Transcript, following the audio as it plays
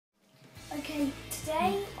Okay,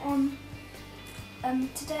 today I'm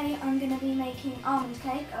going to be making almond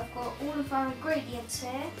cake. I've got all of our ingredients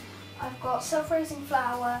here. I've got self-raising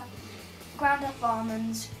flour, ground up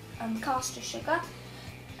almonds, caster sugar,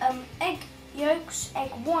 egg yolks,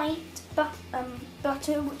 egg white,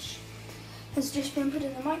 butter which has just been put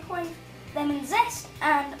in the microwave, lemon zest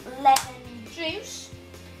and lemon juice.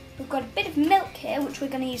 We've got a bit of milk here which we're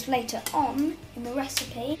going to use later on in the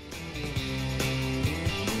recipe.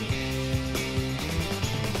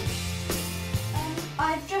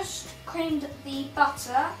 I've just creamed the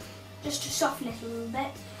butter just to soften it a little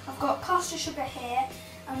bit. I've got caster sugar here,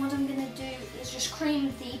 and what I'm going to do is just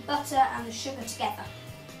cream the butter and the sugar together.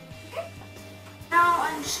 Okay. Now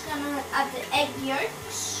I'm just going to add the egg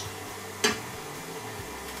yolks.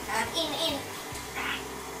 And in.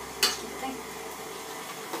 Stupid thing.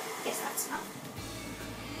 Guess that's enough.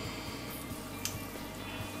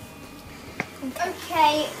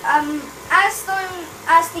 Okay,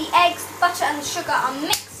 as the eggs, the butter and the sugar are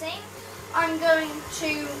mixing, I'm going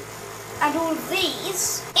to add all of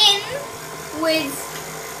these in with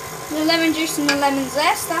the lemon juice and the lemon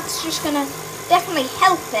zest. That's just going to definitely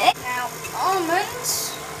help it. Now,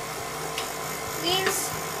 almonds, these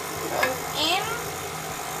go in.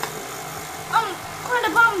 Kind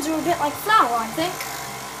of almonds are a bit like flour, I think.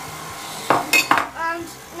 And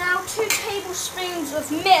now 2 tablespoons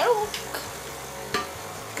of milk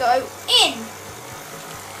go in,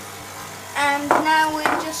 and now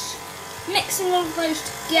we're just mixing all of those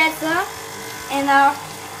together in our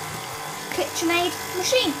KitchenAid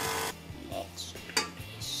machine. Let's do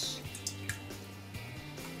this.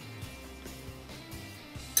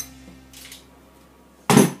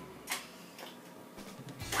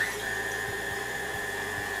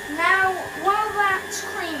 Now, while that's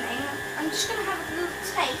creaming, I'm just going to have a little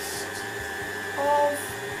taste of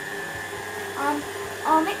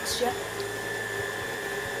our mixture.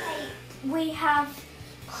 Okay, we have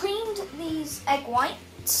creamed these egg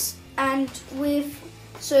whites, and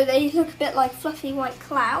so they look a bit like fluffy white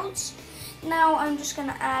clouds. Now I'm just going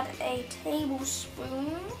to add a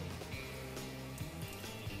tablespoon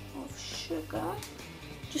of sugar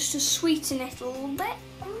just to sweeten it a little bit.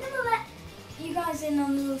 I'm going to let you guys in on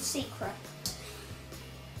a little secret.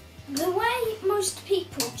 The way most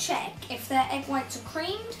people check if their egg whites are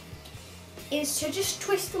creamed is to just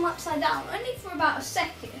twist them upside down, only for about a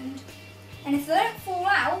second, and if they don't fall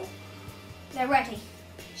out, they're ready.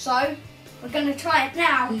 So, we're going to try it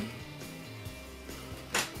now.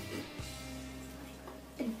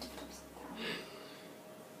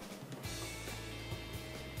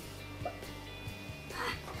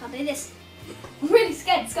 Can't do this. I'm really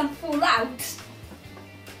scared it's going to fall out.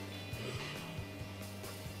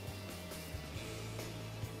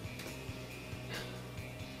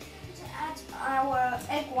 Our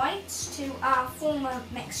egg whites to our former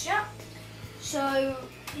mixture. So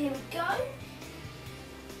here we go.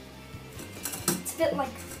 It's a bit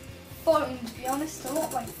like foam, to be honest, a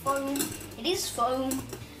lot like foam. It is foam.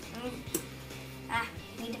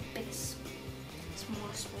 Need a bigger,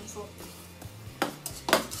 smaller spoonful.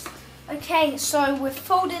 Okay, so we've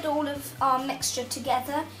folded all of our mixture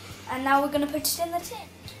together, and now we're going to put it in the tin.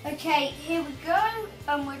 Okay, here we go,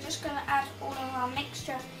 and we're just going to add all of our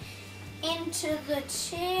mixture into the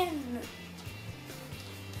tin.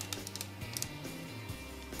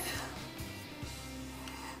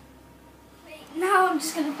 Now I'm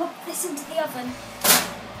just going to pop this into the oven.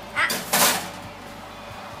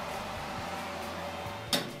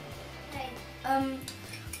 Okay,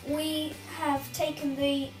 we have taken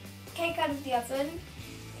the cake out of the oven.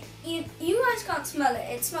 You guys can't smell it.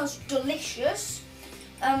 It smells delicious.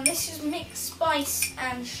 This is mixed spice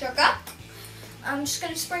and sugar. I'm just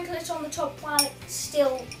going to sprinkle it on the top while it's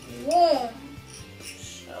still warm.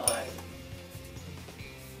 So,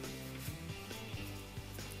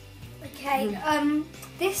 okay,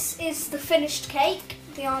 this is the finished cake,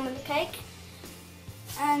 the almond cake,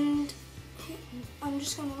 and I'm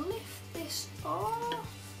just going to lift this off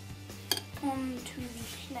onto the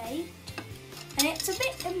plate. And it's a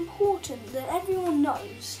bit important that everyone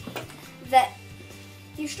knows that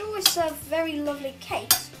you should always serve very lovely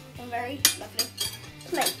cakes on very lovely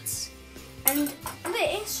plates. And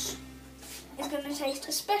this is going to taste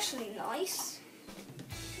especially nice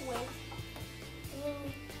with a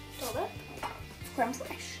little dollop of creme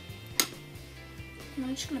fraiche. And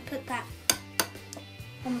I'm just going to put that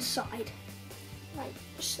on the side, like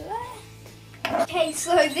so there. Okay,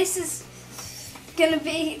 so this is going to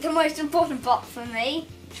be the most important part for me,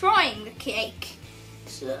 trying the cake.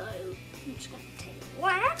 So I'm just going to take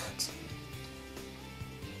that,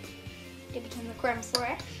 dip it in the creme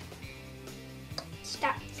fraiche,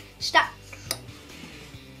 stop,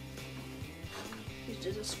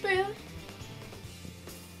 used as a spoon.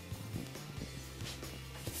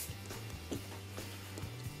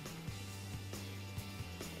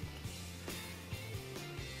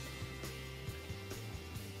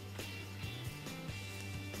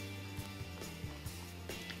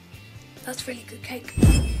 That's really good cake.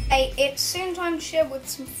 Hey, it's soon time to share with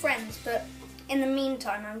some friends, but in the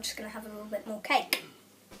meantime, I'm just going to have a little bit more cake.